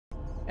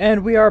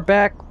And we are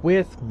back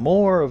with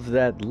more of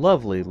that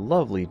lovely,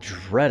 lovely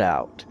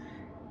DreadOut.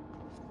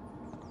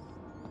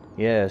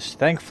 Yes,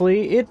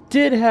 thankfully it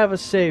did have a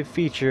save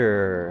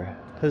feature.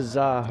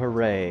 Huzzah,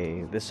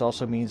 hooray. This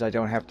also means I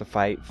don't have to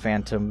fight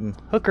Phantom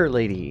Hooker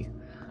Lady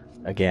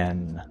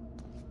again.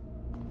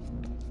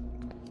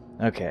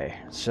 Okay,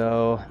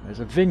 so there's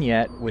a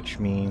vignette, which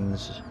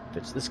means if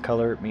it's this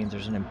color, it means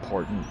there's an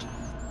important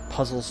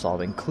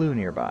puzzle-solving clue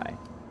nearby.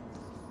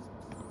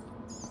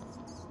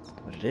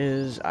 What it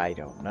is, I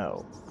don't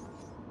know.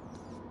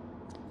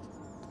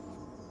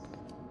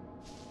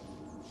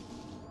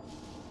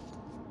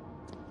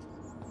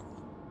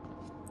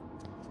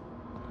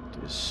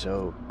 It is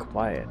so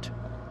quiet.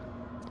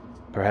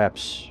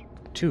 Perhaps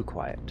too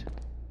quiet.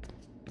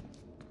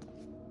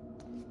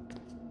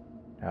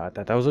 Oh, I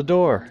thought that was a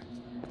door.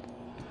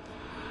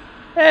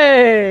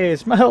 Hey,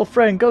 it's my old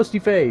friend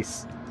Ghosty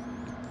Face.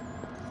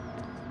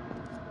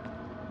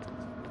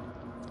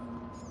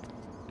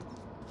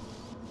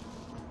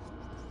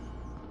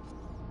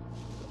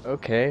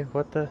 Okay,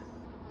 what the?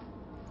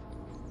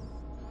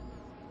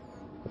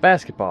 A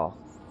basketball.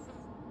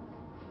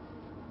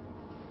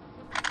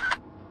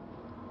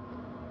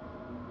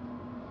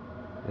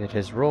 It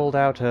has rolled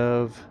out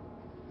of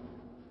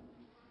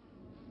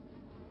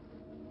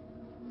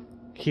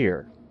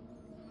here.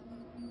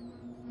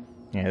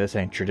 Yeah, this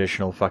ain't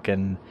traditional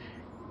fucking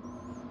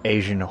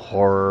Asian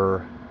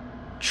horror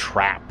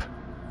trap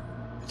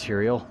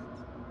material.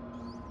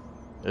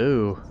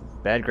 Ooh,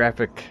 bad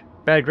graphic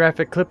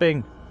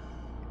clipping.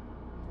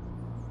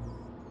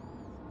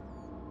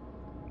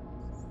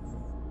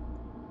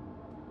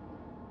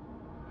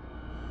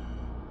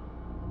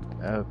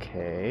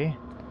 Okay.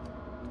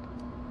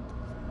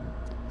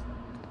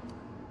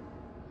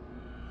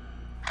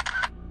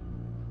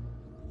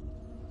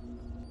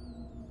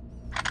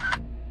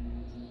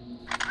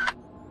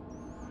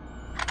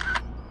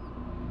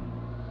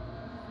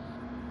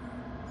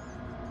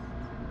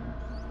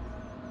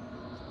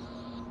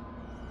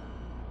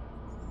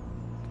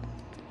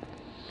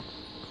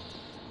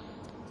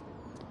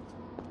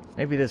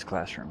 Maybe this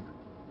classroom.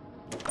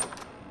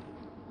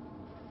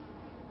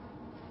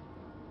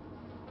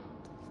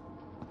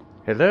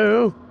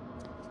 Hello?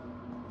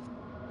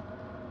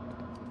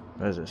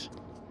 What is this?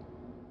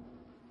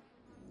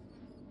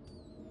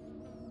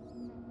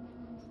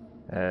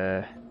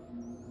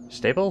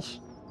 Staples?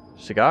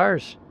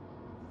 Cigars?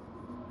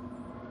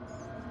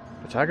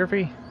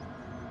 Photography?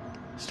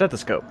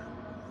 Stethoscope.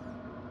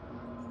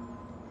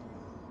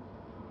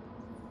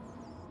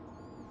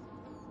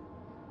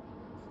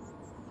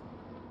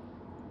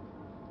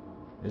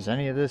 Is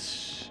any of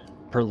this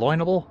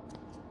purloinable?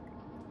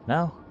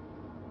 No?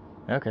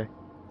 Okay.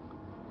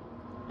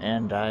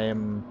 And I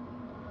am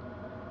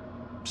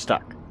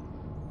stuck.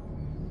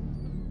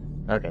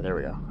 Okay, there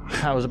we go.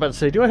 I was about to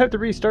say, do I have to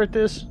restart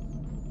this?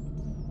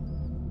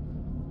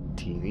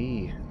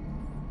 TV.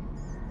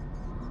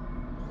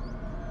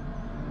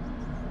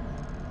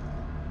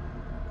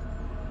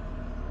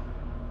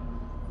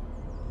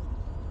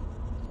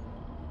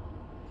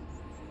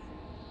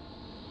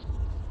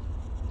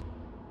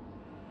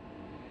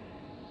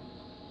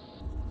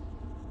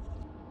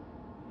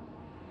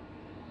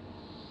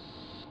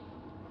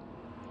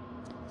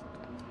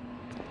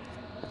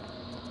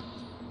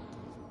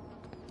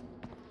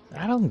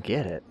 I don't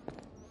get it.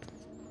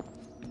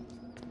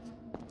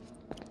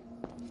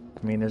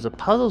 I mean, there's a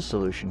puzzle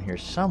solution here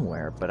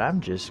somewhere, but I'm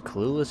just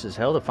clueless as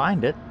hell to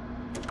find it.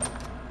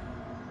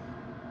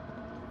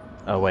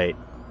 Oh, wait.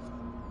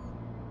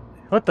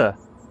 What the?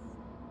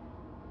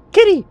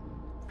 Kitty!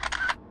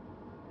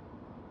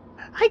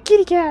 Hi,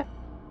 kitty cat!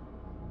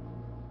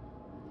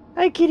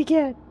 Hi, kitty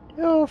cat!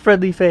 Oh,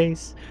 friendly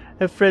face.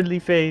 A friendly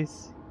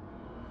face.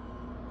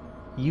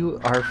 You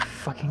are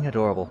fucking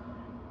adorable.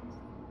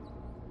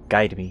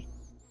 Guide me.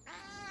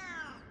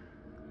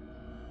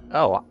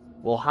 Oh,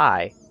 well,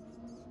 hi.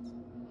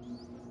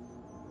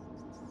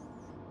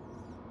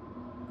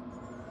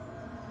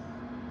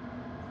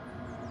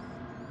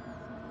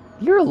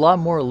 You're a lot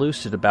more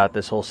lucid about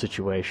this whole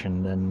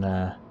situation than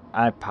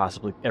I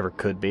possibly ever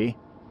could be.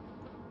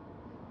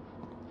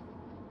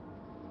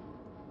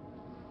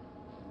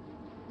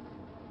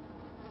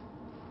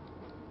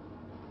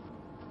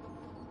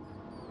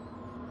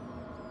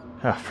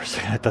 Oh, for a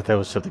second I thought that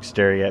was something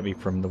staring at me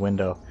from the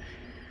window.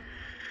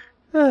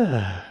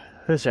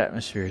 This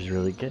atmosphere is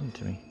really getting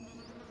to me.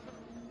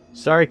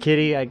 Sorry,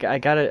 kitty. I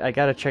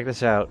gotta check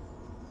this out.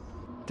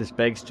 This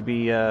begs to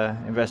be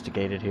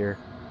investigated here.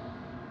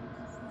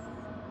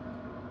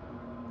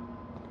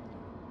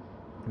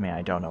 I mean,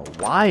 I don't know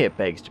why it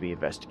begs to be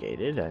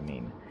investigated. I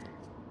mean,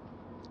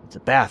 it's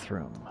a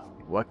bathroom.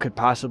 What could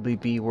possibly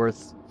be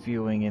worth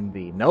viewing in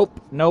the... Nope,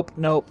 nope,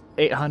 nope.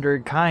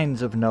 800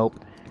 kinds of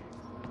nope.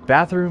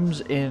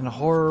 Bathrooms in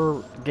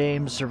horror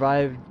games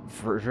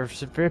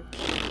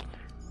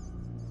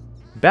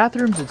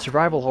Bathrooms in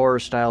survival horror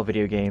style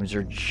video games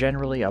are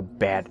generally a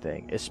bad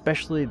thing,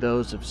 especially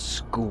those of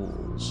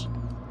schools.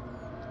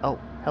 Oh,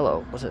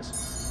 hello. What's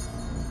this?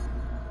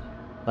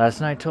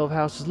 Last night, 12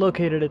 houses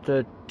located at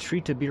the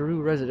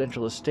Tritabiru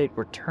residential estate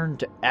were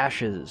turned to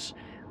ashes.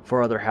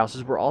 4 other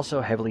houses were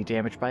also heavily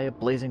damaged by a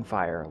blazing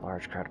fire. A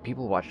large crowd of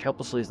people watched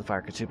helplessly as the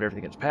fire consumed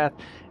everything in its path.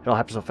 It all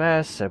happened so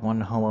fast, said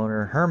one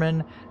homeowner,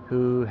 Herman,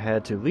 who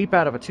had to leap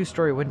out of a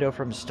 2-story window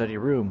from his study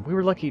room. We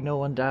were lucky no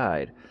one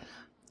died.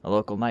 A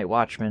local night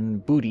watchman,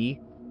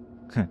 Booty,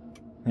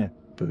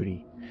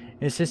 Booty,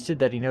 insisted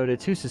that he noted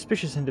 2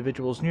 suspicious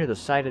individuals near the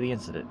site of the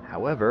incident.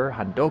 However,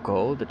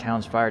 Handoko, the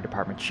town's fire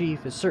department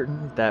chief, is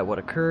certain that what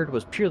occurred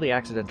was purely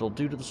accidental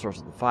due to the source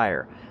of the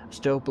fire, a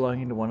stove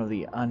belonging to one of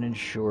the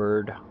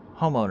uninsured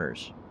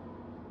homeowners.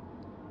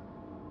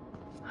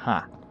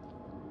 Huh.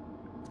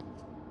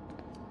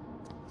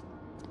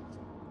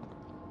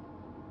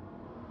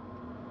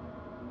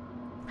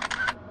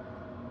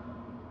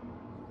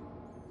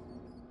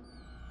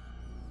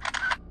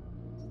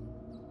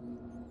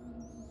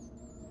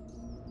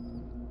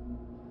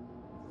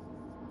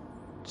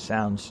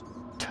 Sounds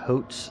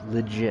totes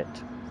legit.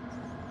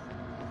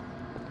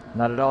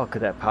 Not at all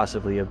could that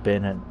possibly have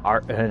been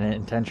an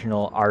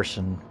intentional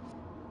arson.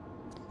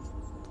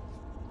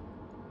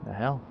 The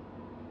hell?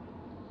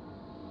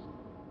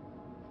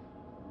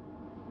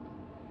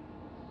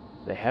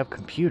 They have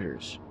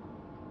computers.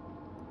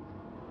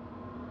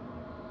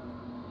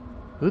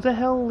 Who the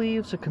hell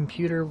leaves a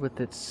computer with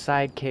its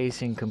side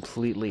casing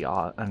completely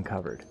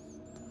uncovered?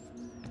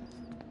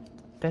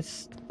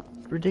 That's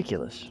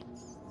ridiculous.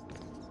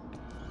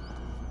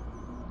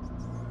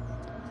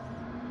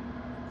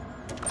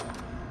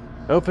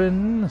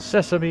 Open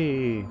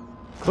sesame!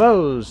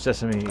 Close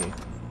sesame!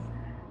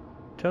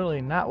 Totally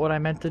not what I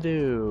meant to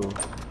do.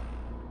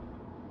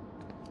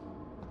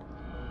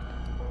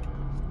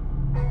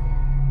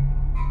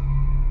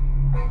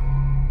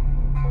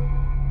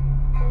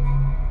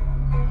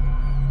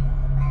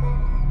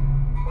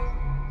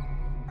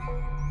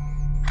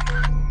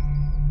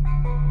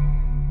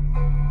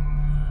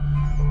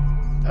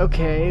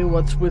 Okay,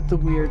 what's with the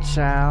weird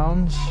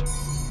sounds?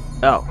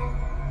 Oh.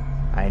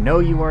 I know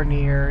you are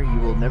near. You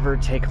will never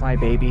take my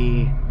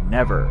baby.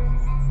 Never.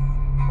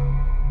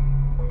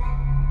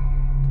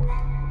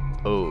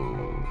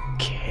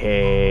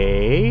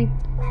 Okay.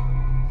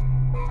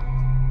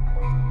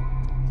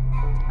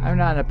 I'm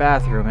not in a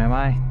bathroom, am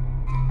I?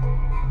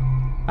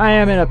 I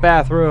am in a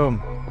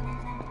bathroom.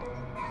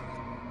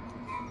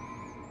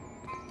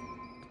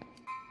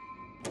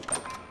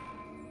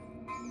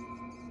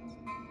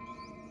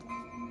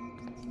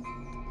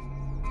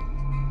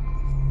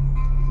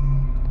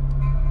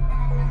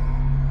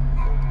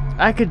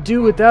 I could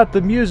do without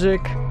the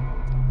music.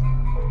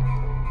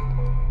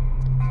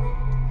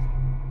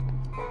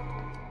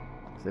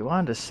 If they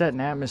wanted to set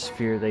an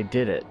atmosphere, they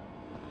did it.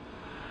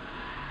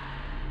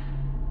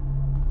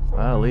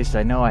 Well, at least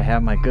I know I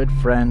have my good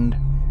friend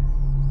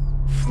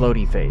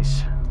Floaty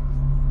Face.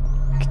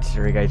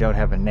 Considering I don't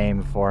have a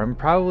name for him.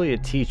 Probably a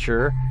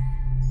teacher.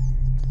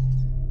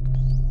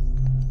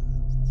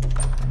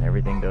 And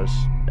everything goes...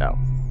 Oh,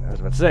 I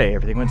was about to say,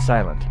 everything went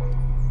silent.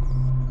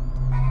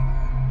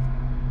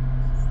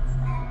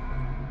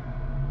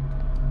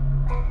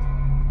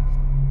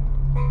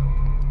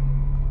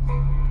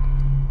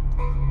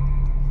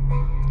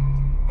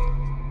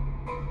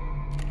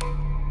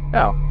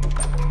 Oh.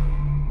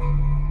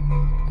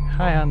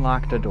 I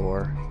unlocked a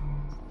door.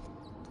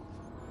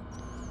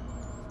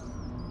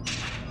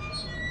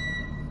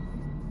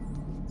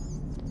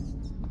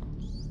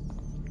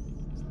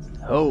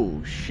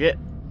 Oh, shit.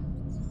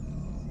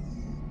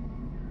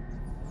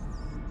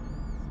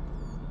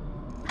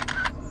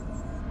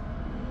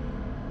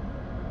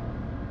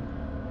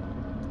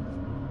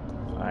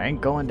 I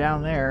ain't going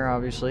down there,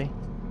 obviously.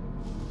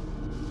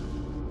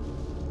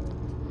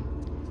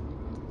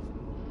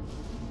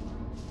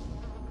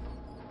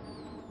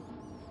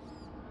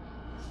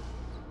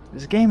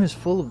 This game is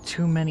full of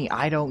too many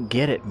I don't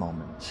get it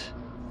moments.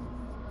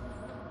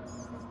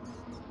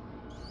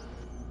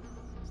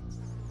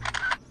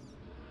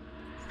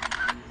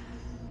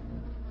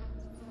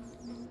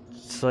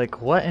 It's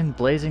like, what in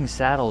blazing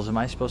saddles am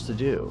I supposed to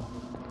do?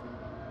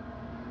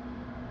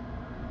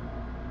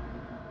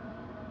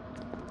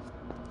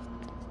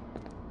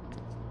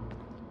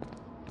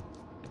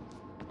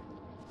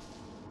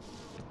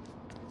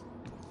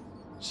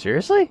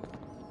 Seriously?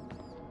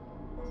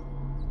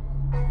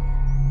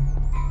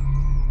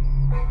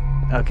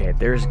 Okay,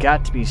 there's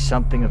got to be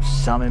something of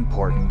some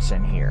importance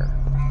in here.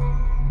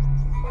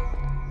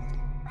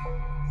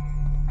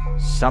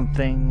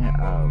 Something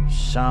of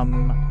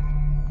some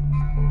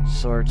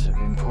sort of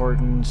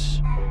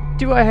importance.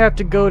 Do I have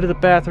to go to the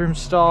bathroom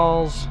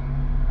stalls?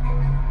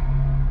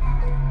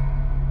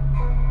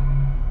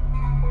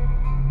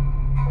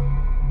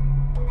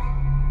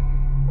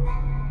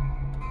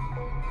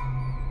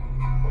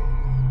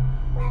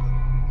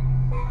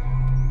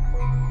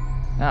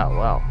 Oh,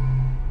 well.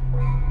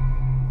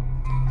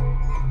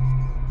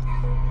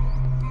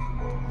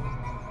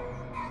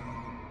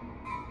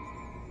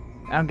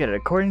 I don't get it.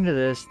 According to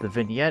this, the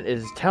vignette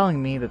is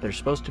telling me that there's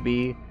supposed to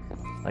be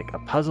like a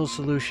puzzle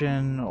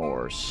solution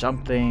or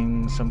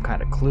something, some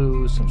kind of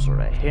clue, some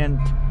sort of hint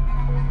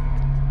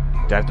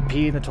Do I have to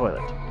pee in the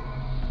toilet?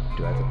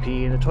 Do I have to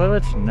pee in the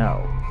toilet?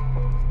 No.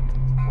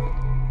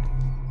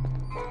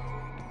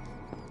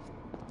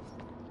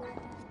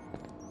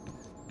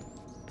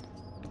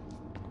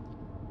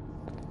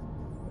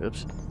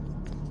 Oops.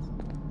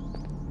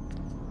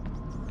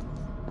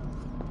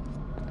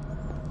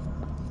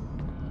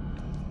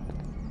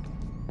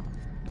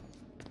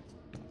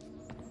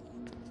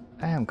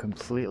 I am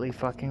completely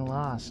fucking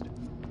lost.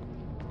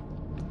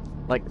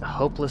 Like,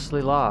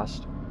 hopelessly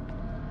lost.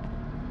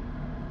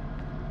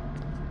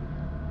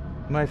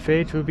 My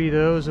fate will be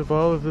those of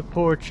all of the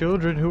poor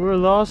children who are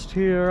lost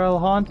here. I'll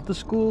haunt the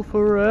school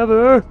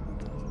forever.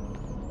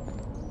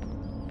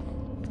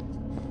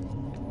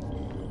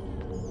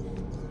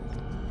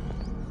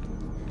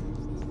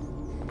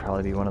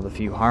 Probably be one of the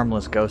few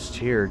harmless ghosts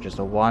here, just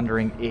a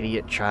wandering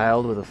idiot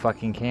child with a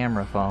fucking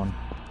camera phone.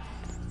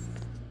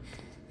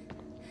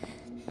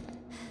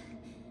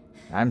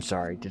 I'm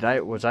sorry,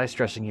 was I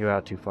stressing you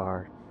out too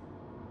far?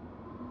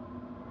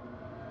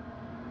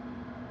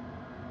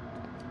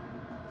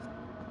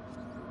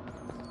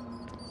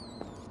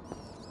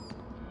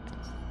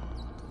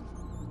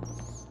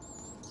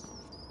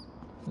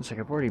 Looks like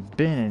I've already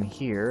been in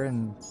here,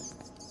 and...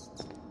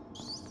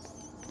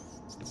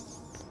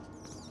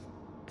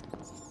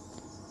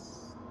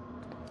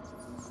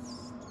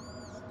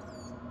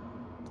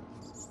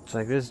 It's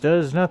like this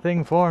does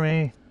nothing for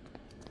me.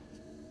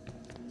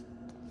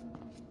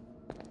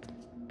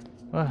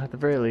 Well, at the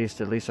very least,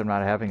 I'm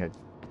not having a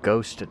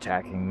ghost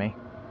attacking me.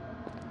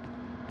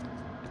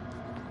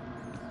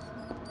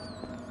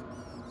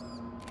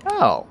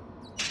 Oh.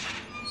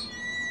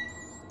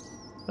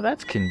 Well,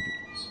 that's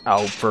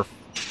oh,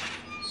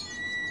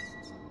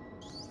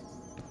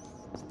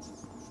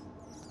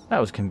 that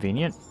was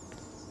convenient.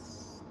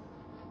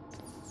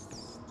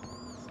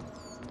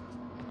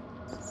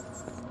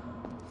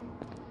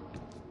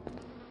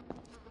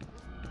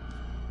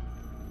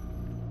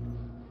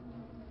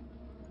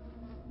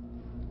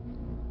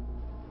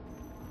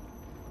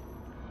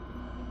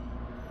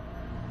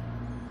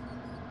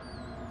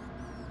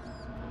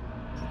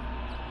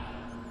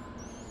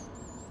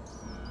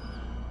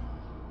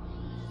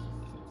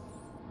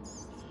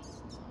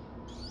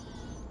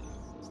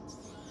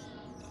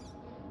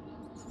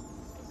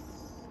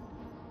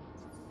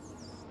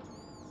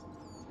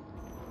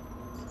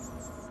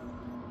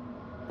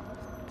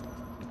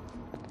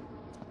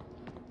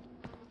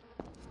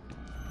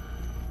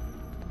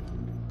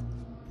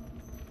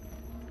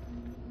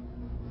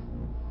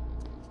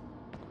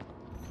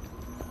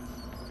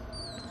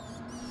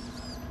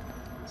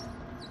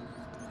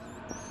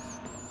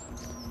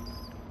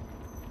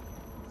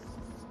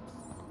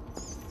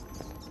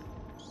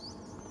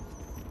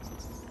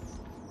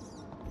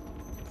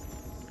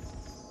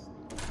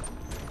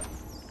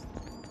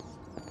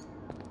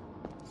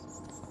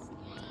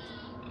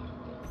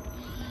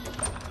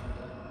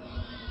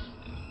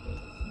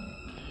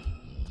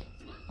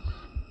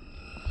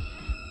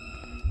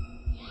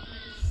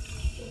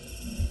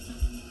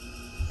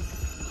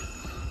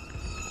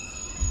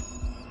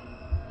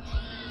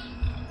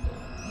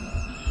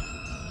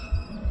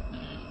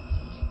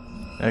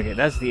 Okay,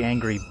 that's the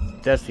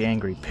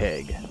angry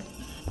pig.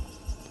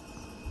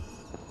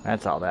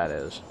 That's all that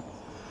is.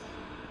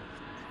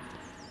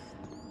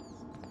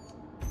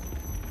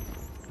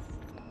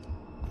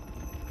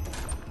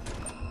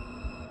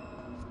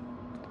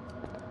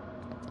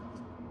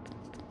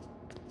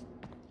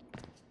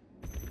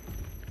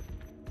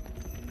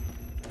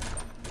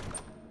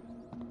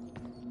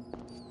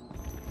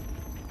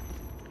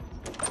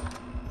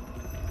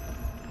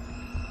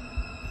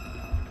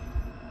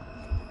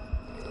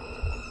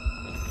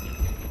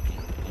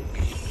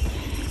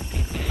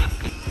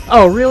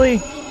 Oh, really?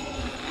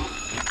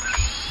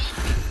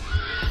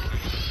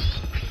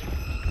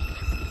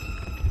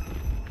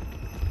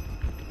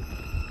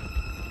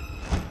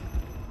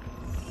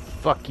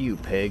 Fuck you,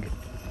 pig.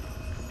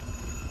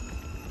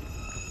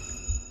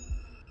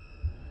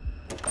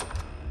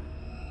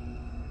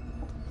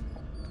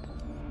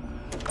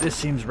 This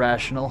seems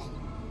rational.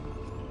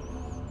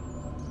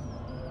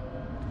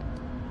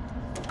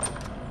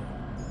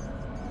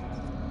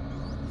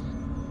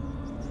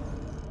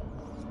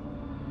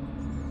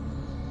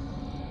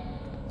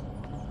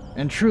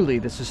 And truly,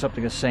 this is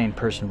something a sane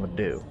person would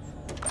do.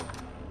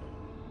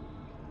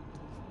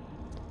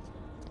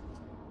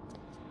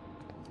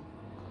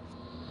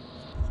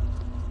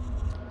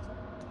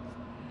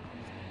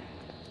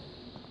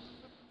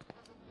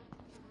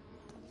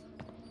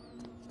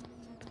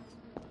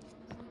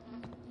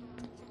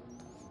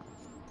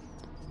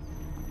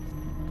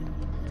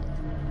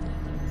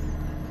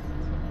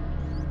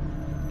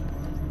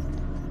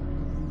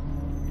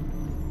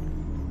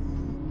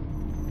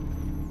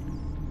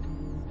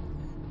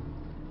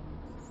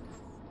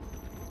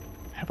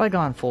 Have I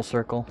gone full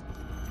circle?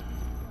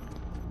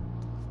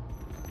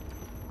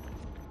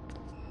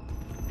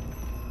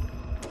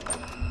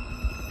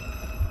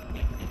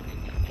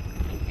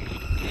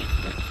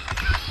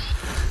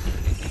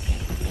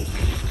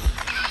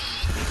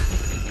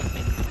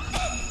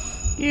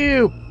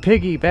 You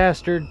piggy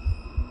bastard!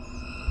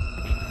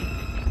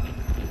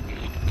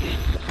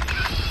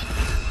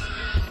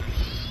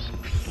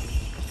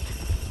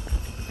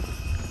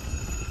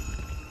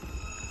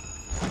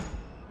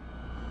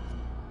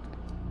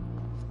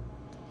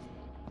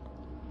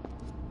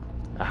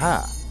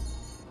 Aha.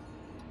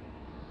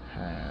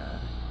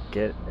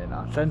 Get an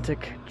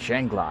authentic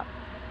Changlot.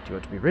 Do you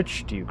want to be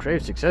rich? Do you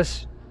crave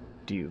success?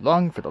 Do you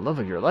long for the love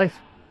of your life?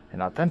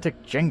 An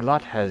authentic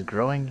Changlot has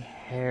growing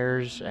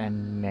hairs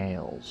and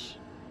nails.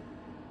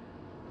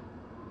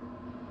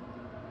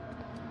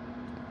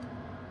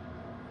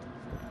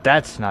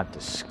 That's not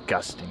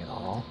disgusting at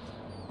all.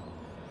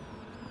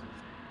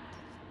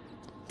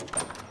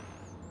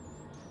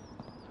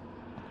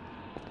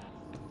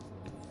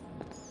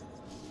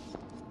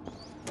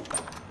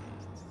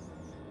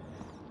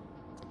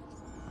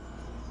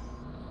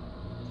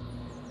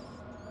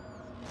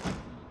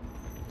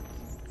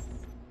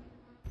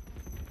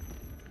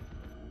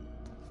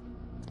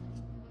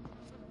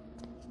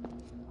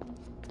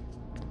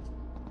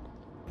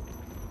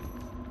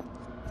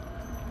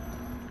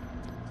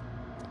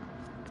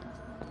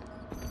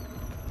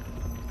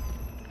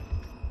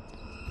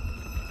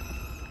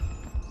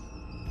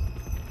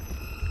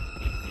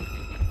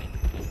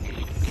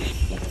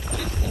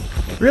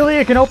 Really?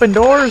 It can open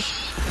doors?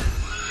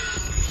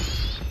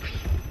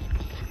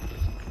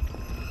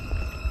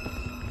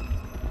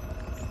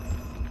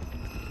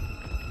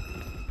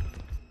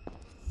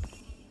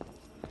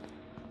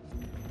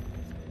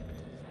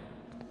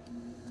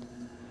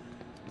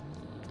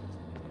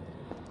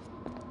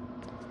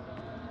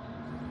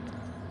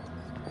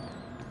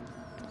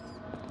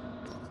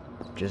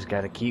 Just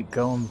gotta keep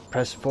going,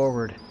 press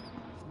forward.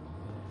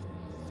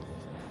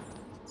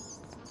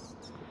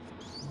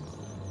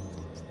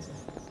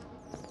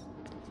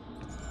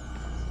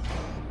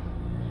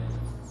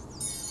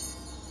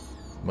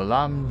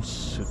 Mulam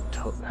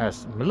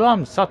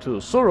Satu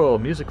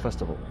Soro Music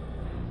Festival.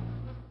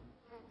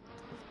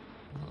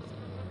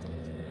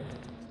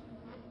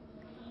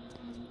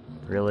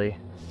 Really?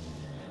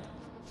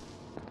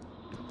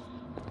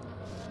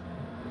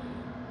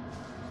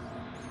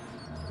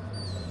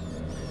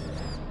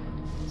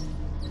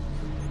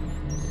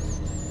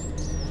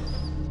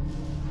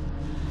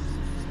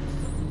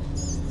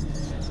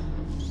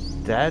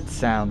 That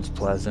sounds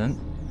pleasant.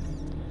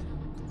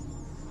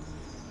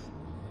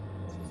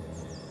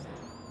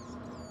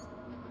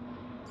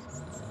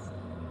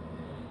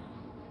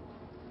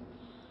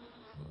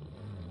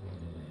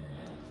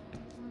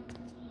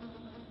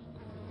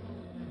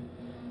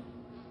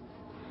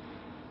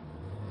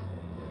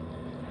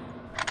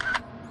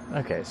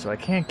 Okay, so I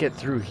can't get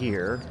through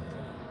here.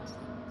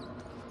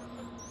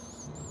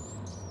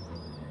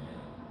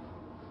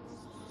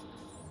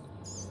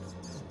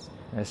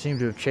 I seem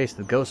to have chased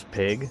the ghost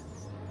pig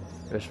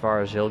as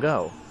far as he'll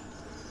go.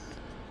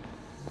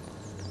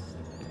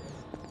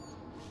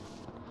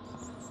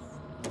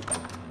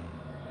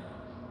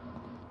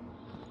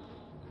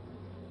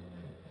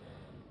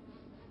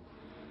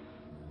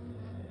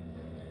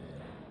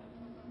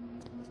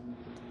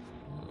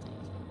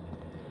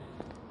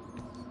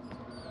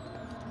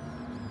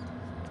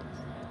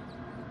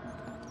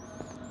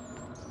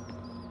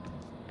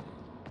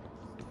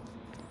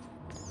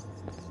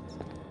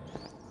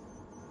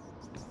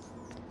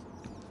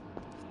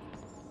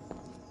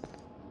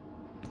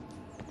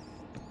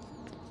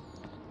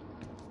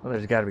 Well,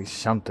 there's got to be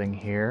something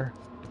here.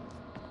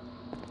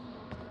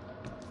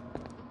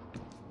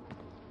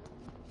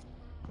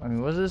 I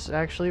mean, was this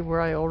actually where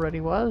I already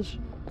was?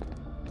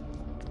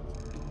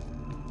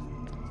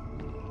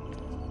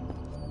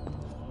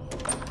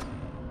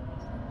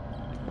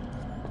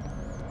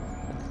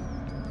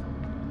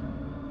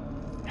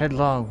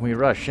 Headlong we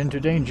rush into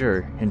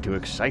danger, into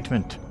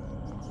excitement.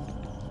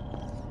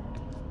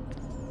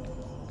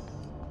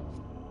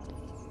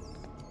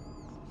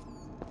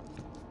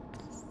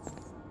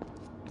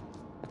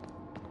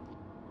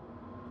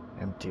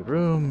 Empty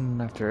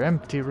room after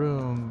empty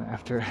room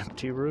after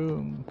empty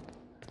room.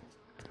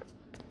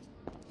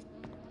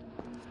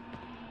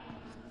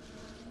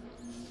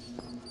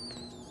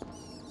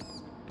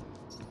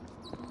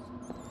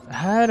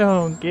 I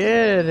don't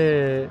get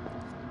it.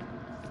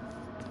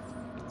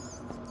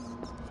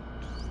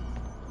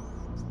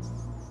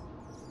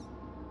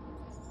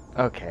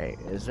 Okay,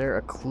 is there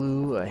a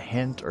clue, a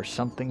hint, or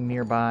something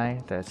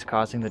nearby that's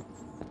causing the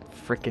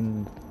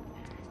frickin'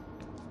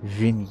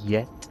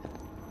 vignette?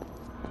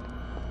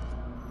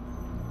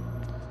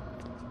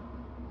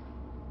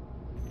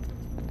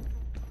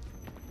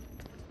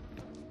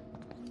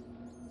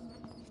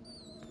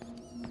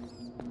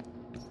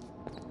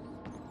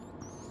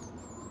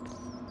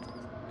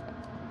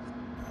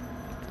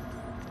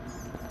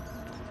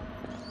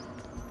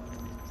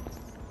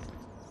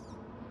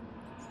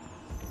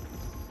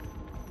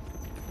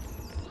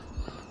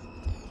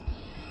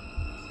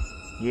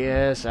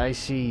 Yes, I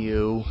see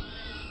you.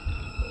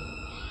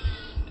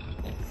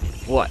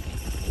 What?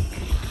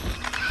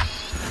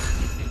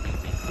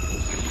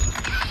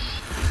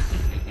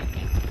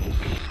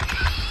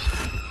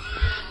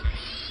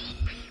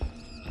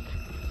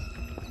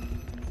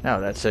 Now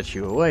that sets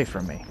you away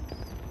from me.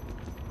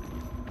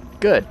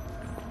 Good.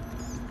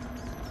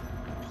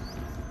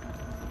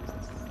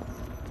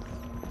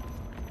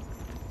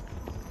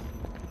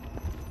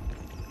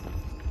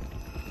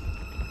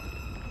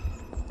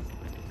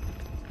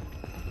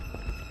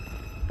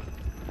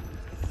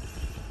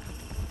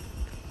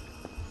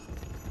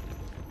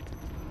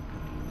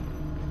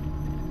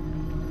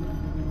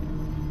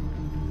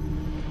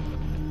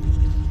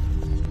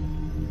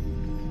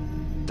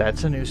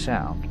 That's a new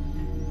sound.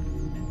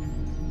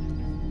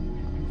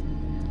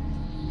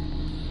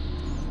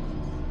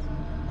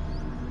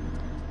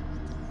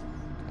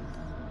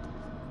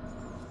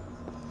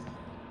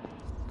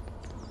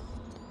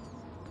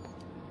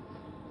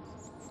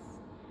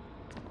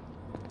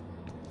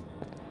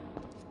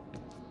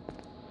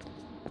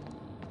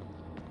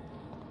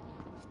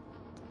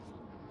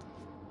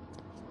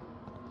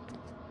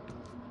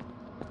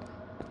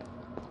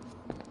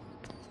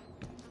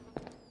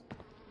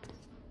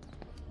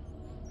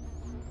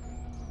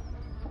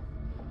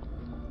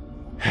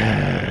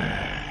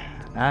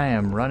 I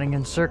am running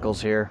in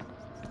circles here.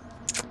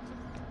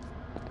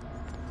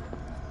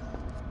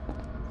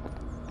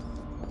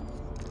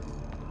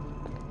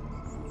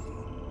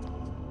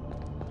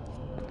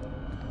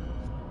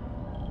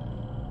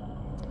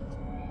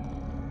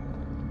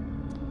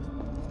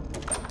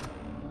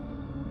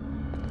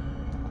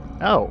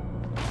 Oh.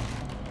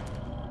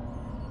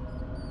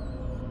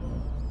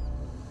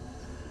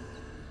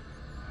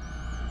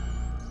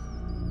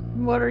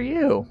 What are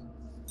you?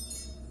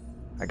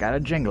 I got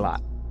a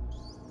jinglot.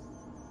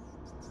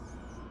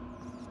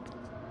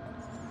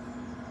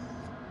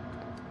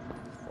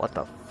 What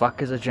the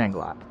fuck is a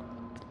jinglot?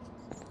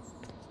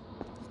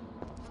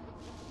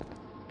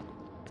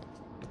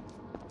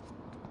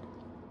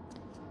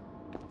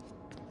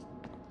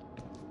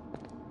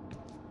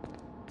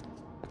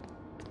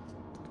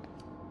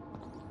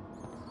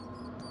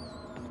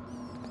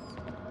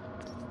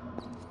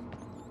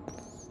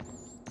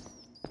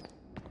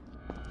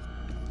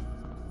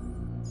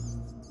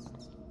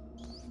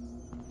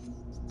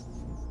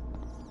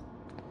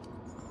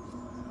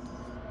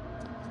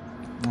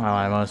 Well,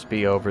 I must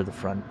be over the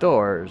front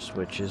doors,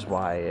 which is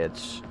why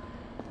it's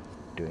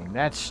doing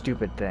that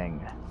stupid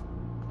thing.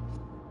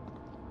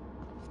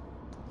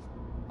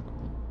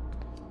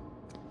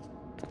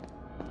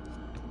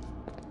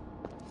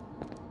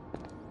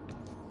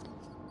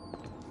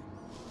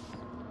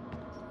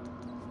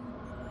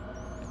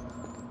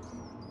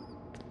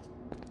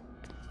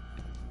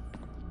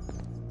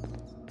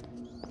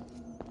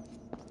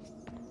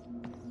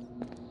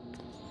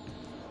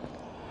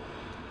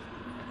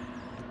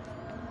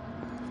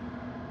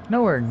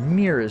 Nowhere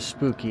near as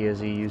spooky as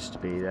he used to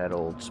be, that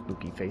old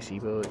spooky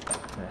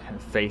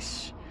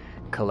face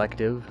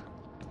collective.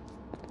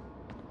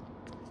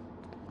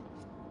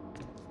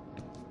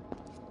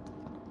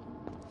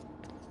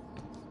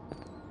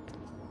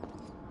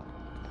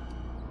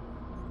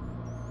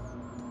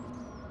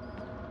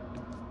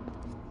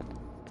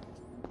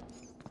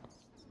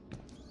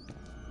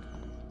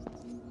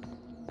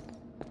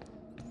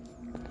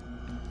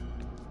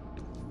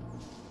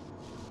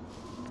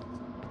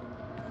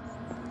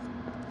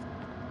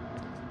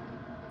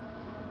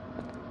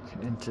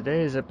 In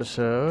today's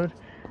episode,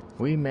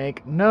 we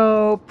make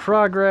no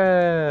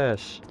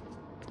progress.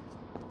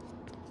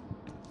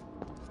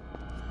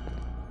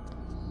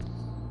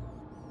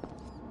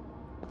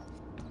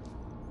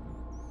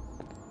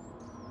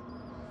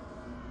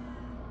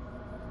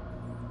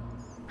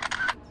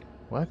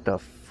 What the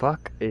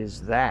fuck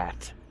is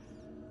that?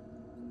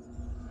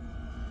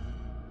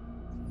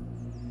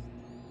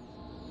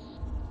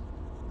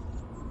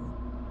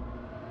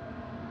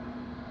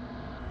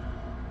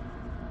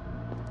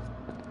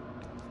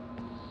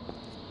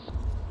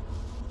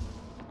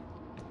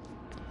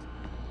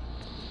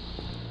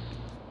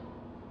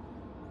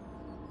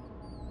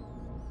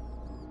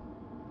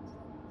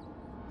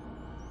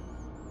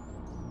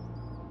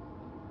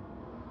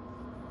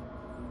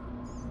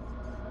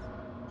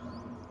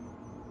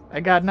 I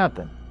got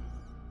nothing.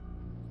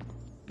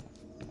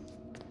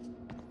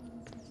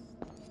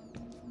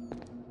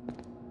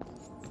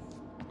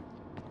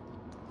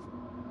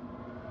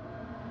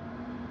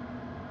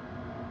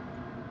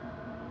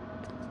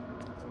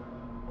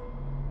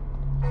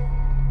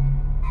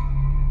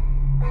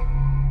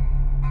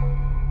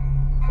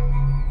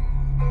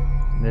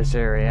 This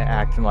area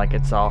acting like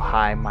it's all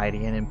high,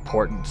 mighty, and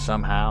important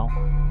somehow.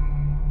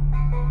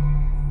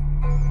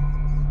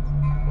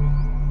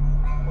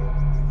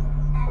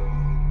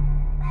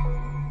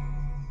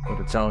 With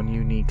its own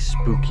unique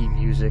spooky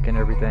music and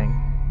everything.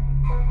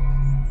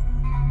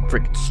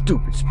 Freaking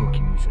stupid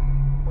spooky music.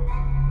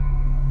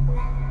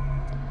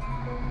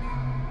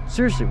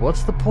 Seriously,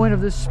 what's the point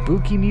of this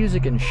spooky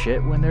music and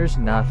shit when there's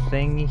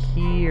nothing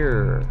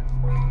here?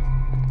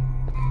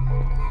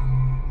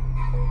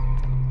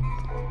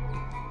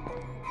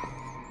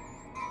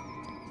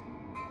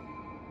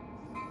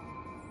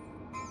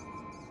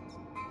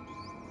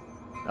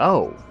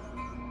 Oh.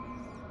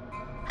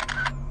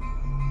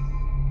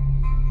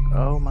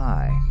 Oh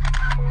my.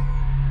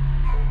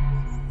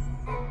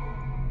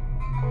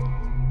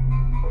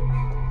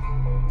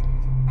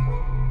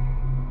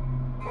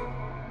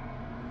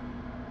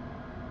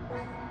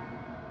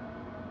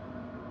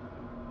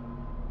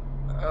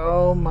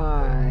 Oh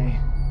my.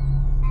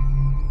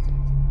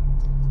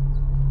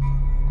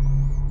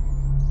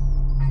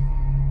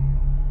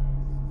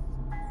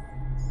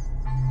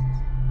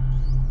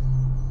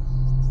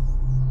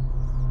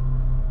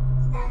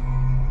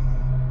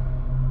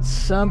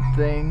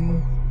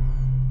 Something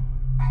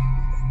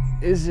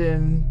is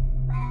in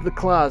the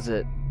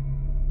closet.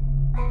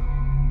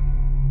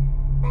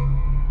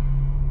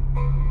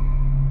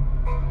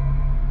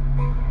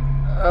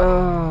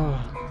 Oh.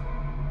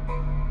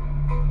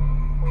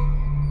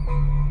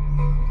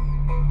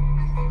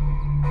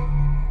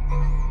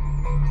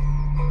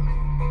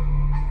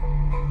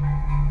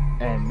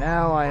 And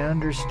now I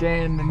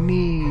understand the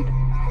need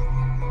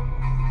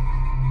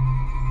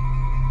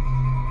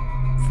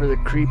for the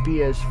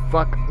creepy as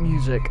fuck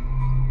music.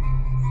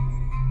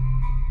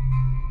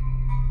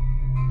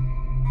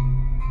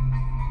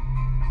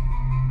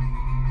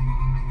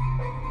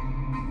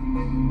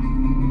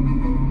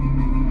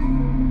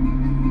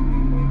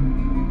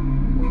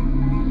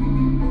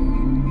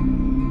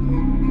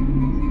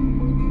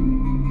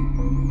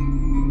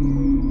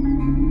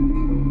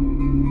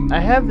 I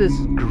have this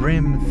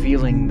grim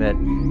feeling that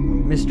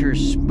Mr.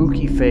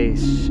 Spooky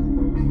Face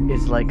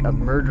is like a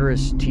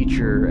murderous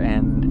teacher,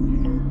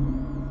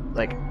 and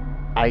like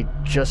I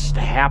just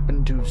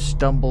happened to have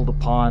stumbled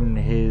upon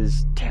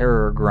his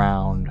terror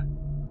ground.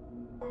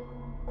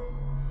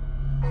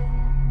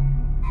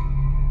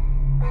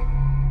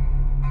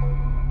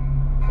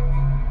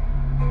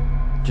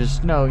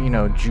 Just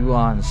no,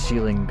 Ju-on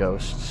ceiling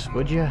ghosts,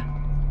 would ya?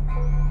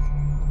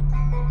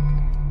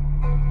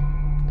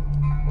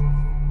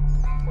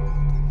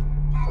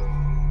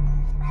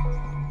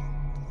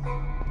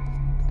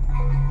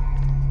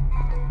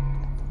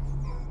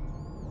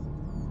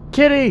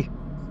 Kitty!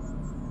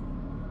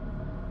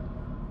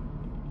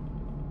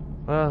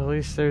 Well, at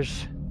least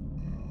there's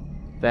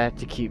that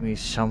to keep me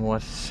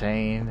somewhat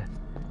sane.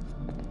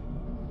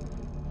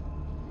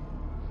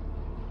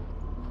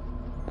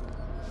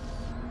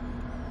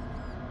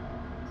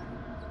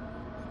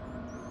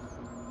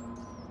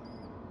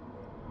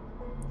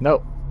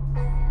 Nope.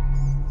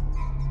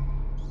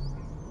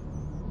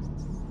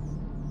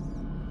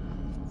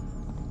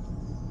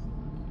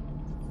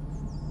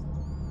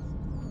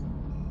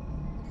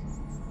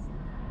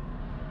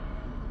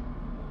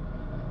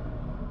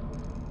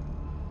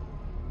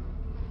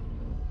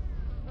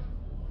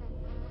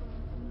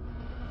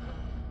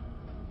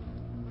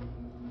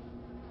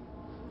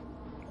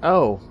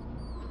 Oh.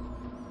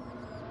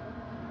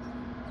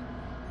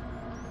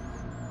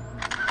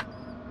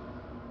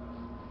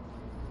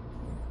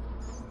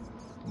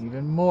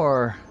 Even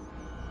more.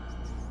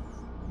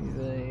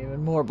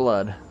 Even more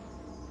blood.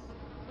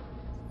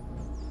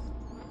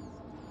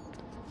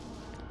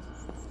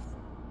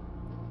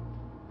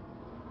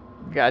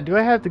 God, do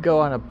I have to go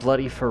on a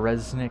bloody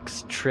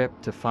forensics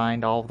trip to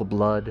find all the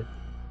blood?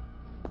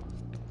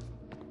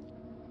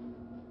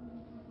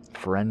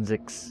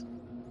 Forensics.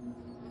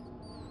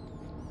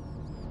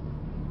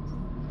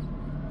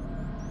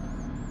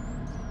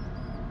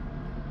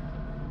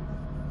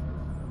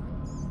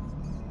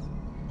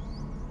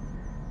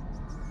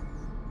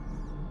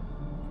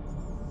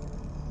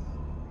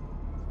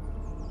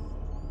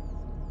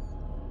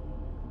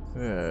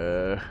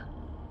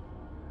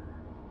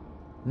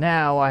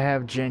 Now I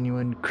have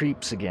genuine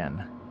creeps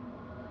again.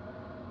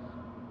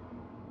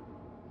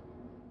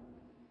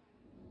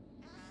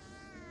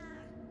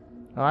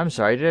 Oh, I'm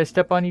sorry. Did I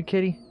step on you,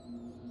 kitty?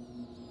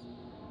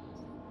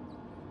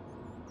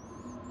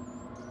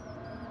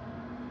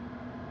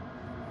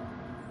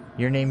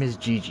 Your name is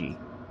Jiji.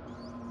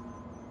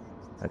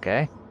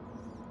 Okay?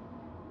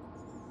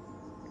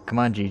 Come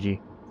on,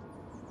 Jiji.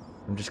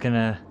 I'm just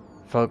gonna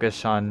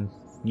focus on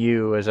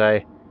you as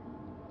I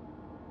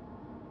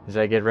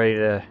get ready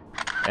to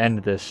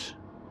end this.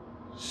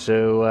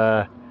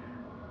 So,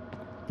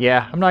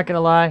 yeah, I'm not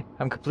gonna lie.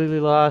 I'm completely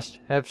lost.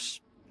 Have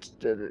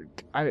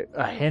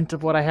a hint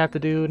of what I have to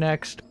do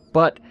next.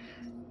 But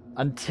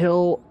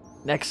until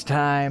next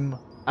time,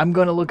 I'm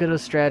gonna look at a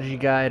strategy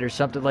guide or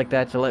something like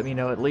that to let me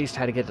know at least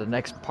how to get to the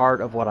next part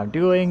of what I'm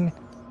doing.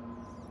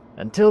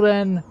 Until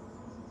then,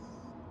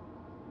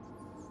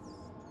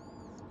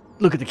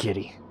 look at the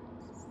kitty.